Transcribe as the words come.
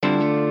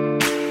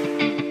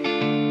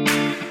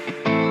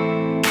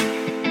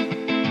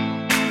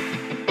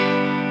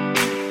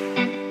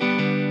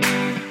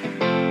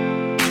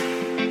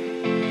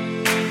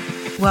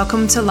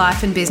Welcome to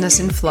Life and Business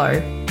in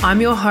Flow.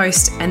 I'm your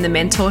host and the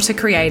mentor to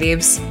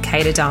creatives,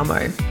 Kate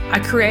Adamo. I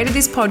created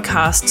this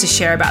podcast to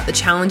share about the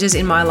challenges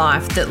in my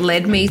life that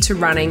led me to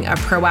running a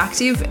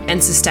proactive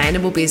and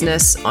sustainable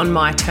business on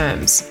my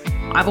terms.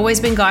 I've always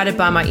been guided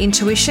by my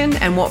intuition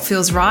and what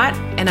feels right,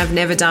 and I've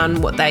never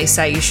done what they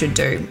say you should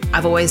do.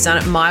 I've always done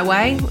it my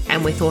way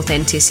and with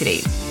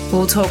authenticity.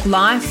 We'll talk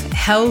life,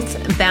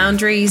 health,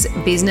 boundaries,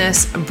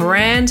 business,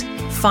 brand,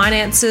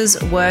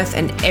 finances, worth,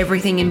 and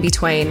everything in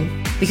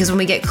between. Because when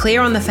we get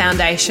clear on the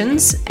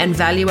foundations and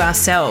value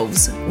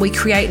ourselves, we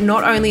create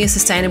not only a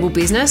sustainable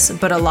business,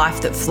 but a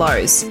life that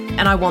flows.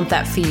 And I want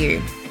that for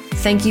you.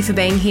 Thank you for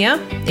being here.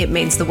 It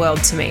means the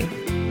world to me.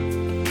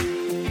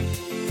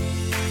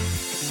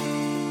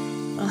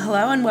 Well,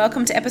 hello and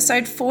welcome to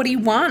episode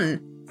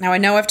 41. Now, I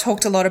know I've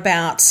talked a lot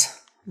about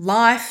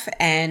life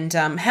and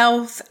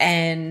health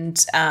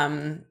and,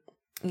 all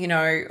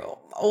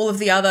of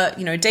the other,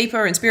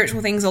 deeper and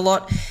spiritual things a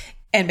lot,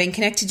 and been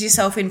connected to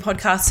yourself in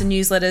podcasts and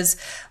newsletters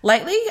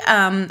lately.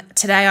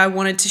 Today, I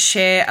wanted to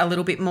share a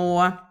little bit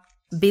more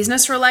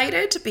business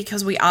related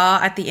because we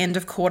are at the end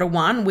of quarter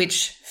one,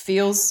 which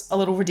feels a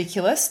little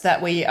ridiculous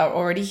that we are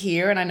already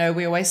here. And I know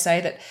we always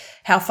say that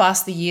how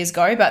fast the years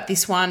go, but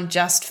this one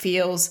just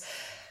feels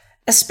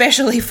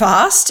especially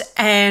fast.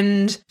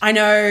 And I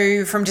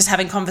know from just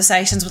having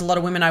conversations with a lot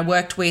of women I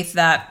worked with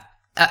that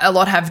a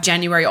lot have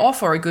January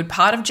off or a good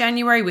part of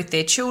January with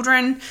their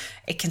children.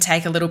 It can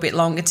take a little bit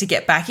longer to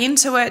get back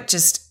into it,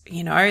 just,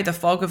 the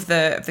fog of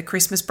the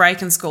Christmas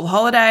break and school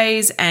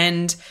holidays.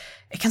 And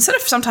it can sort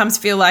of sometimes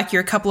feel like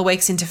you're a couple of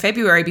weeks into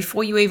February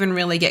before you even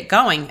really get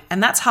going.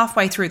 And that's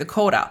halfway through the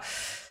quarter.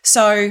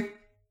 So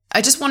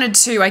I just wanted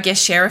to,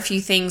 share a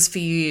few things for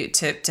you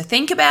to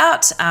think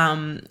about,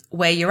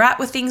 where you're at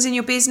with things in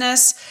your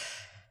business.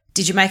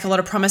 Did you make a lot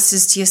of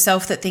promises to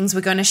yourself that things were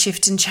going to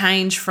shift and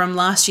change from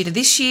last year to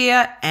this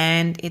year,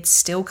 and it's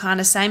still kind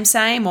of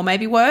same, or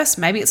maybe worse?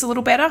 Maybe it's a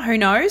little better. Who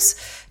knows?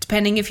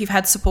 Depending if you've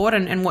had support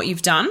and what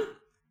you've done.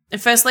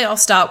 And firstly, I'll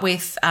start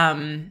with,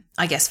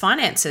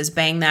 finances,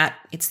 being that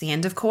it's the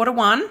end of quarter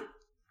one.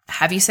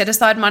 Have you set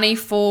aside money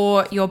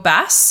for your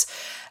BAS?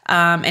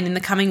 And in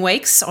the coming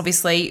weeks,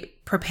 obviously,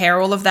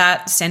 prepare all of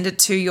that, send it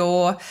to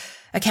your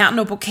accountant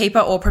or bookkeeper,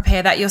 or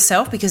prepare that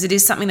yourself, because it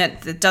is something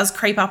that does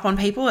creep up on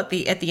people at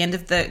the end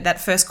of that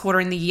first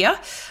quarter in the year,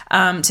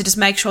 to just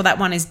make sure that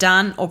one is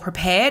done or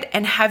prepared.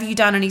 And have you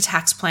done any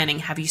tax planning?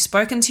 Have you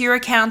spoken to your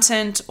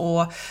accountant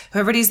or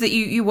whoever it is that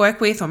you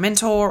work with or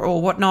mentor or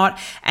whatnot,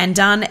 and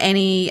done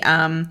any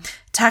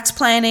tax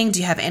planning? Do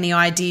you have any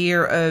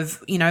idea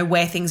of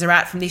where things are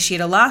at from this year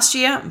to last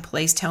year? And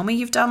please tell me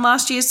you've done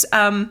last year's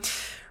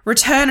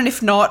return, and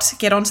if not,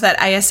 get onto that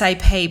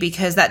ASAP,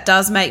 because that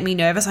does make me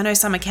nervous. I know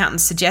some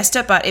accountants suggest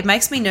it, but it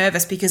makes me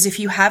nervous because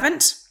if you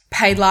haven't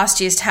paid last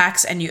year's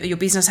tax and your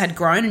business had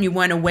grown and you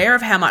weren't aware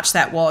of how much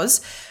that was,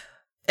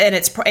 and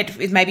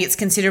maybe it's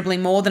considerably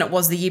more than it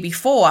was the year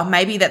before,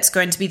 maybe that's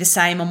going to be the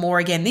same or more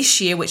again this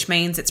year, which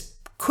means it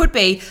could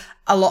be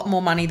a lot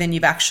more money than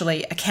you've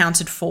actually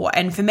accounted for.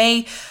 And for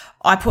me,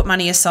 I put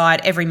money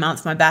aside every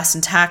month, my BAS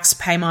and tax,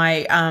 pay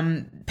my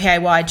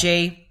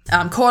PAYG,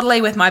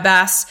 quarterly with my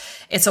BAS.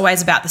 It's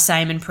always about the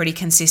same and pretty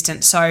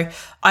consistent. So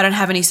I don't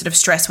have any sort of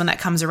stress when that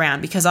comes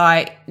around, because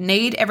I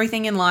need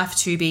everything in life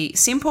to be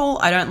simple.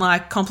 I don't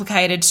like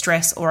complicated,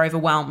 stress, or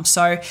overwhelm.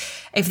 So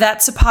if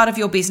that's a part of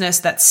your business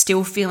that's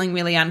still feeling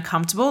really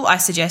uncomfortable, I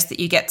suggest that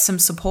you get some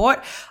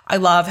support. I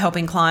love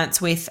helping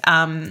clients with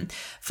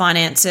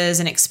finances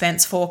and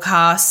expense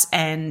forecasts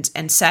and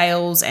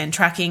sales and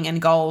tracking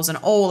and goals and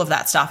all of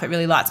that stuff. It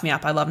really lights me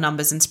up. I love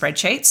numbers and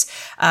spreadsheets.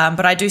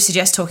 But I do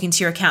suggest talking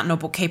to your accountant or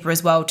bookkeeper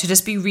as well to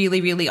just be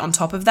really, really on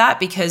top of that,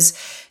 because,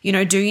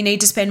 do you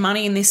need to spend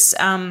money in this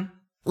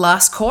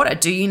last quarter?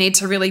 Do you need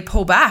to really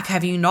pull back?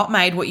 Have you not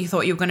made what you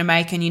thought you were going to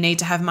make and you need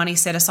to have money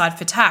set aside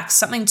for tax?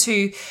 Something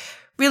to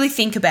really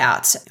think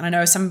about. And I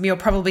know some of you are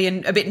probably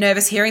a bit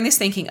nervous hearing this,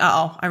 thinking,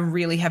 I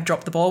really have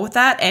dropped the ball with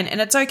that. And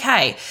it's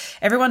okay.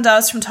 Everyone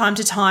does from time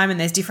to time, and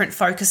there's different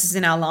focuses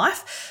in our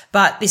life.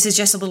 But this is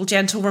just a little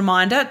gentle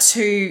reminder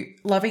to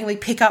lovingly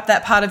pick up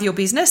that part of your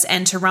business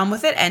and to run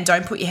with it, and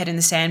don't put your head in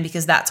the sand,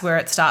 because that's where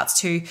it starts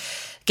to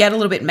get a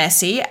little bit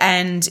messy.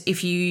 And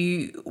if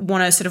you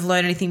want to sort of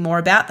learn anything more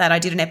about that, I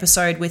did an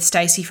episode with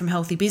Stacey from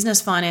Healthy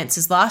Business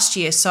Finances last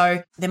year.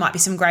 So there might be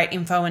some great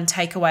info and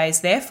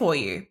takeaways there for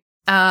you.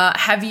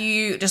 Have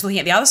you, just looking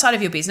at the other side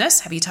of your business,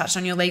 have you touched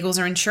on your legals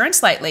or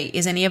insurance lately?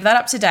 Is any of that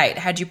up to date?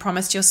 Had you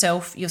promised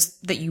yourself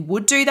that you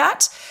would do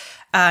that?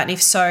 And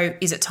if so,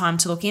 is it time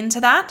to look into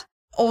that?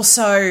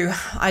 Also,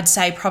 I'd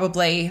say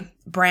probably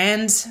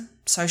brands,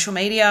 social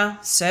media,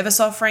 service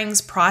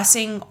offerings,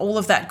 pricing, all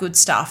of that good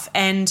stuff.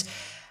 And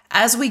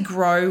as we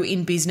grow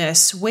in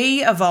business,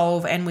 we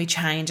evolve and we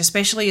change,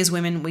 especially as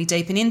women. We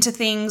deepen into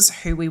things.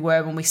 Who we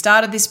were when we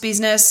started this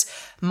business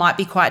might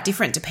be quite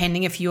different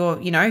depending if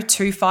you're,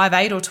 2, 5,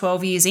 8 or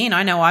 12 years in.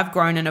 I know I've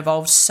grown and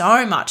evolved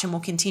so much and will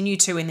continue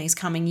to in these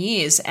coming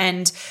years.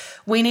 And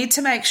we need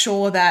to make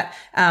sure that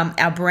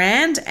our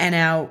brand and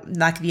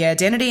the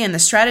identity and the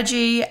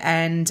strategy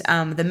and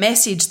the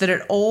message, that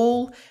it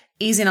all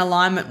is in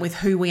alignment with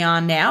who we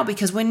are now,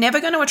 because we're never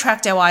going to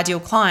attract our ideal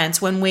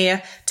clients when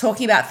we're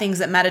talking about things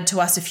that mattered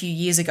to us a few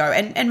years ago.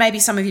 And maybe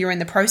some of you are in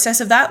the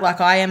process of that, like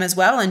I am as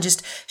well, and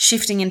just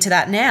shifting into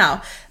that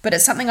now. But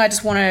it's something I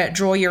just want to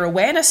draw your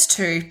awareness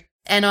to.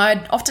 And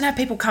I'd often have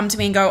people come to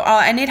me and go, oh,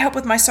 I need help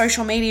with my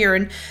social media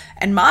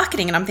and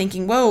marketing. And I'm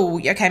thinking, whoa,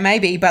 okay,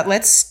 maybe, but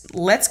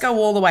let's go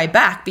all the way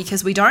back,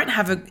 because we don't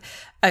have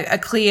a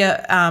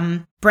clear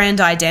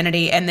brand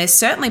identity, and there's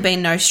certainly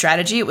been no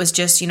strategy. It was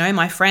just,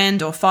 my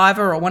friend or Fiverr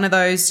or one of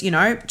those,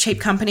 cheap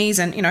companies,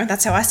 and,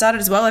 that's how I started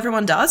as well.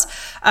 Everyone does.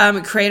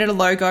 Created a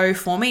logo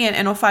for me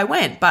and off I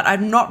went. But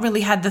I've not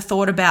really had the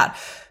thought about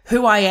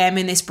who I am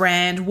in this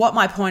brand, what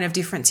my point of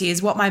difference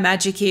is, what my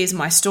magic is,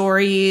 my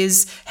story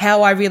is,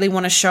 how I really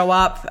want to show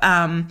up,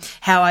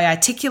 how I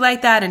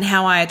articulate that, and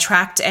how I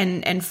attract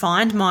and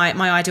find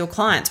my ideal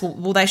clients.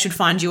 Well, they should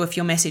find you if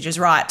your message is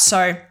right.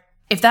 So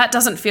if that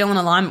doesn't feel in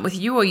alignment with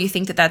you, or you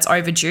think that that's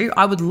overdue,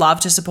 I would love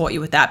to support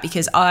you with that,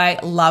 because I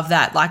love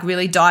that, like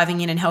really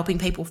diving in and helping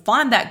people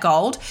find that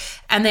gold,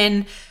 and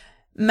then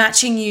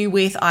matching you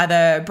with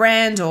either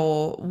brand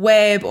or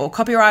web or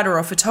copywriter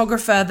or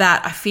photographer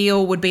that I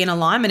feel would be in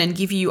alignment and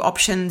give you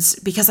options,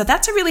 because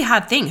that's a really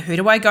hard thing. Who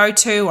do I go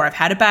to? Or I've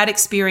had a bad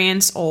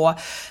experience, or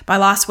my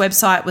last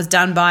website was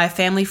done by a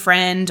family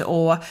friend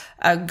or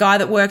a guy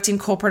that worked in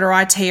corporate or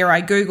IT, or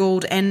I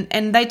Googled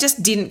and they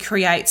just didn't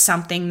create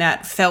something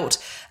that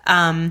felt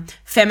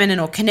feminine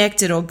or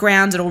connected or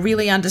grounded or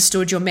really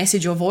understood your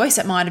message or voice.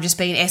 It might have just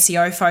been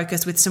SEO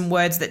focused with some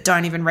words that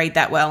don't even read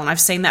that well. And I've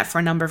seen that for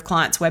a number of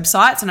clients'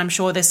 websites. And I'm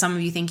sure there's some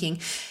of you thinking,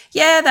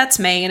 yeah, that's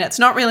me. And it's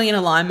not really in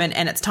alignment,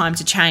 and it's time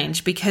to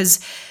change, because,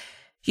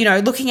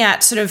 looking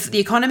at sort of the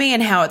economy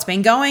and how it's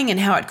been going and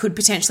how it could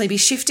potentially be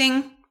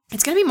shifting,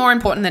 it's going to be more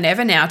important than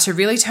ever now to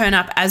really turn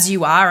up as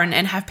you are and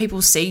have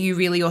people see you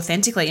really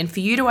authentically. And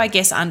for you to, I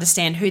guess,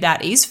 understand who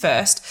that is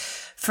first,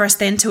 for us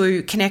then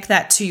to connect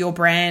that to your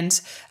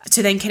brand,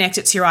 to then connect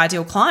it to your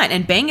ideal client,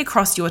 and being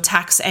across your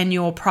tax and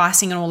your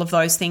pricing and all of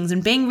those things,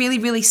 and being really,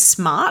 really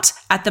smart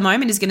at the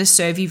moment is going to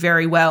serve you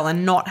very well,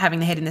 and not having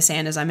the head in the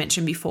sand, as I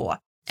mentioned before.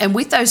 And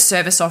with those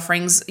service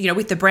offerings,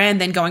 with the brand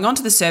then going on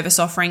to the service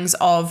offerings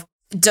of,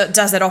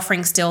 does that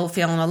offering still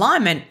feel in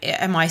alignment?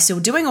 Am I still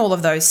doing all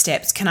of those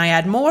steps? Can I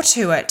add more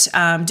to it?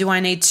 Do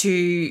I need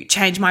to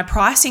change my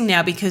pricing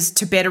now because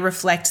to better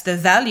reflect the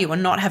value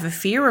and not have a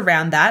fear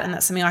around that? And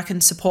that's something I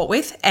can support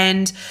with.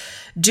 And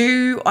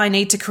do I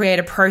need to create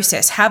a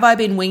process? Have I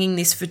been winging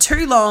this for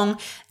too long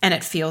and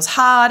it feels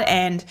hard,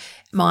 and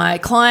my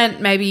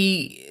client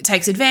maybe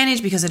takes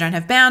advantage because I don't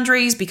have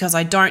boundaries, because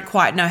I don't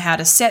quite know how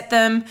to set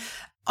them?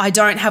 I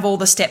don't have all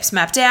the steps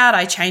mapped out.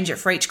 I change it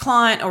for each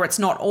client, or it's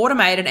not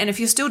automated. And if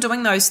you're still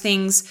doing those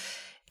things,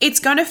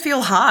 it's going to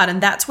feel hard.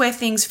 And that's where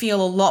things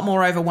feel a lot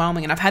more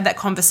overwhelming. And I've had that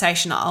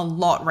conversation a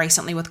lot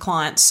recently with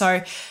clients.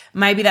 So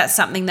maybe that's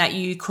something that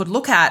you could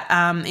look at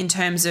in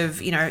terms of,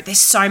 there's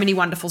so many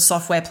wonderful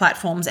software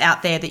platforms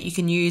out there that you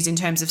can use in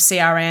terms of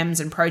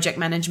CRMs and project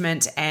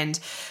management, and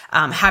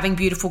having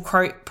beautiful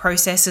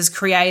processes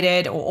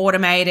created or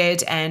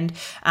automated, and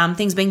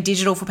things being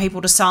digital for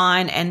people to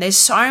sign. And there's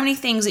so many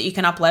things that you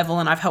can up level,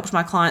 and I've helped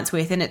my clients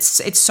with. And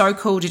it's so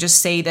cool to just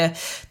see the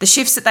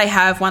shifts that they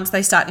have once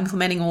they start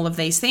implementing all of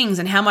these things,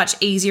 and how much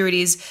easier it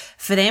is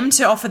for them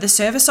to offer the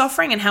service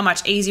offering, and how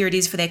much easier it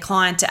is for their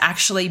client to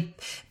actually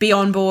be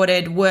onboarded,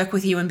 work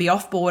with you, and be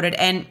offboarded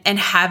and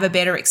have a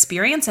better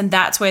experience. And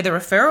that's where the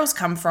referrals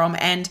come from,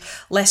 and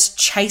less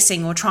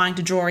chasing or trying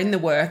to draw in the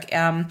work.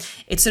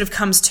 It sort of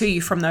comes to you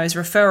from those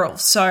referrals.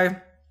 So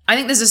I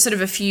think there's a sort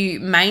of a few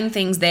main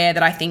things there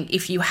that I think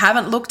if you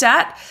haven't looked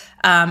at,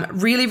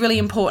 really, really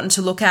important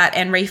to look at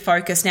and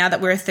refocus now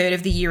that we're a third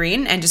of the year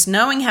in, and just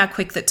knowing how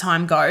quick that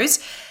time goes.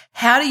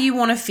 How do you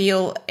want to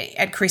feel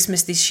at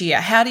Christmas this year?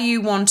 How do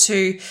you want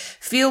to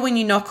feel when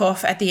you knock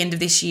off at the end of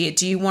this year?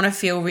 Do you want to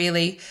feel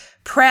really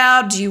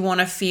proud? Do you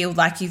want to feel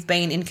like you've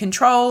been in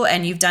control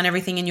and you've done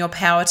everything in your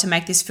power to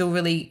make this feel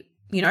really,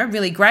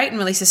 really great and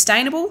really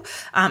sustainable?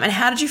 And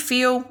how did you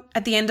feel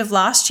at the end of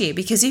last year?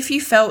 Because if you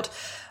felt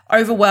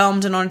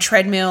overwhelmed and on a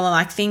treadmill, and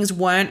like things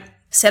weren't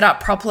set up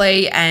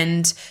properly,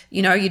 and,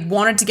 you'd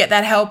wanted to get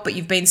that help, but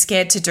you've been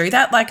scared to do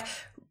that, like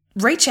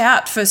reach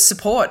out for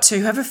support to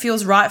whoever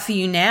feels right for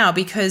you now,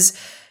 because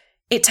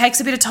it takes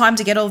a bit of time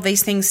to get all of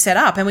these things set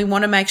up. And we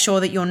want to make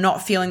sure that you're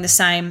not feeling the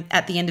same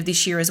at the end of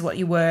this year as what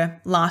you were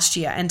last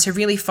year, and to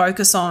really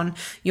focus on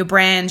your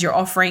brand, your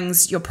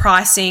offerings, your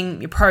pricing,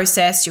 your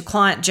process, your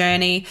client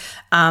journey,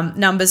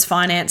 numbers,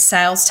 finance,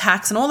 sales,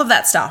 tax, and all of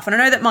that stuff. And I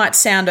know that might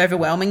sound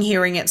overwhelming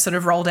hearing it sort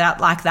of rolled out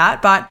like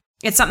that, but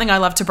it's something I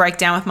love to break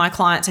down with my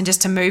clients and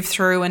just to move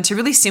through and to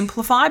really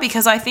simplify,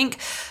 because I think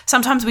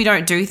sometimes we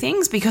don't do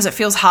things because it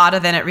feels harder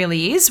than it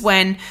really is.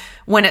 When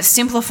it's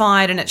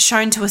simplified and it's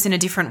shown to us in a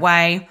different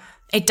way,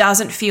 it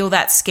doesn't feel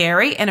that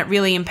scary, and it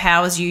really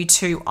empowers you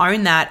to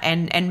own that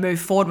and move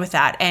forward with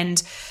that. And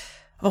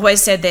I've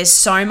always said there's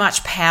so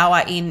much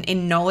power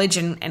in knowledge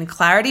and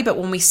clarity, but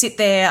when we sit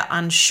there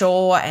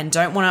unsure and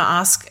don't want to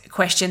ask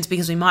questions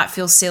because we might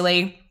feel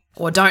silly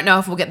or don't know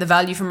if we'll get the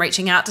value from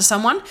reaching out to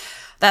someone,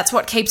 that's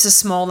what keeps us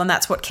small, and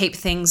that's what keeps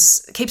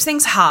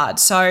things hard.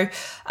 So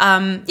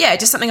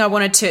just something I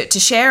wanted to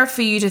share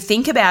for you to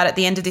think about at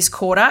the end of this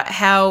quarter,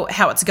 how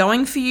it's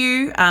going for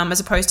you as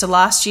opposed to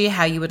last year,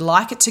 how you would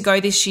like it to go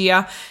this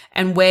year,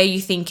 and where you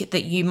think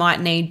that you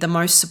might need the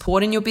most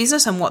support in your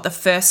business, and what the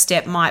first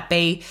step might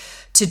be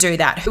to do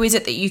that. Who is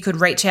it that you could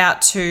reach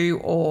out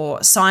to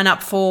or sign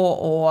up for,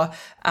 or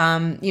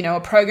a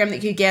program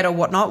that you get or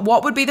whatnot?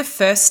 What would be the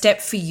first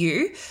step for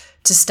you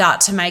to start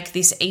to make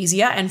this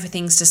easier and for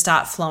things to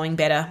start flowing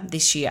better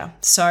this year?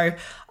 So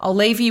I'll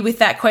leave you with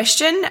that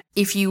question.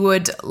 If you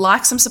would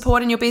like some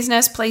support in your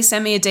business, please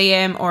send me a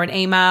DM or an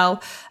email.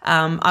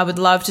 I would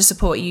love to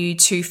support you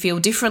to feel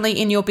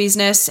differently in your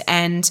business,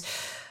 and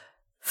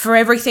for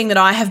everything that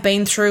I have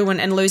been through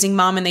and losing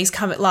mum in this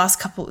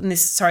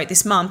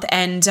month,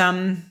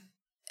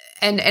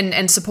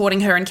 and supporting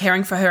her and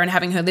caring for her and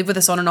having her live with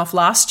us on and off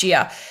last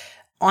year,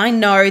 I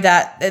know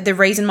that the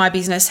reason my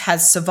business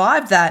has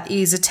survived that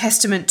is a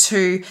testament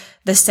to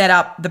the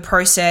setup, the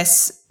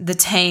process, the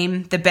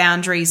team, the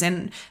boundaries,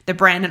 and the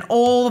brand, and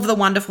all of the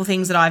wonderful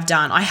things that I've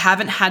done. I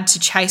haven't had to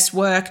chase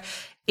work.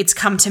 It's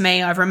come to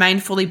me. I've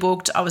remained fully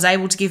booked. I was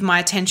able to give my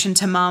attention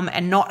to mum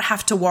and not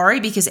have to worry,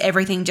 because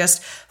everything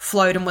just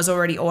flowed and was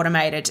already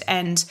automated.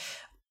 And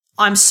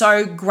I'm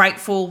so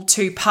grateful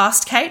to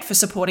past Kate for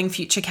supporting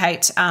future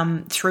Kate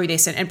through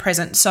this, and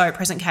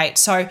present Kate.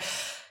 So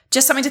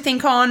just something to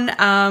think on.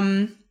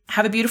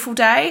 Have a beautiful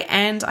day,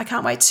 and I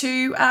can't wait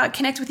to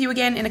connect with you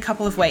again in a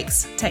couple of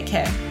weeks. Take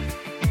care.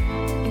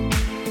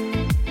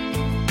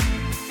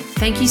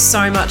 Thank you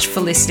so much for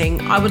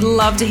listening. I would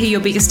love to hear your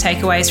biggest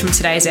takeaways from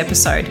today's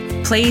episode.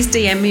 Please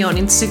DM me on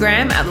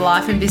Instagram at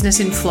Life and Business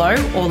in Flow,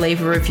 or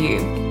leave a review.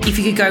 If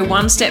you could go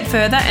one step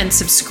further and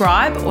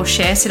subscribe or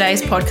share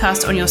today's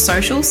podcast on your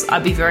socials,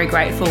 I'd be very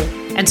grateful.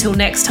 Until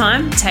next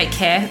time, take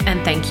care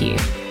and thank you.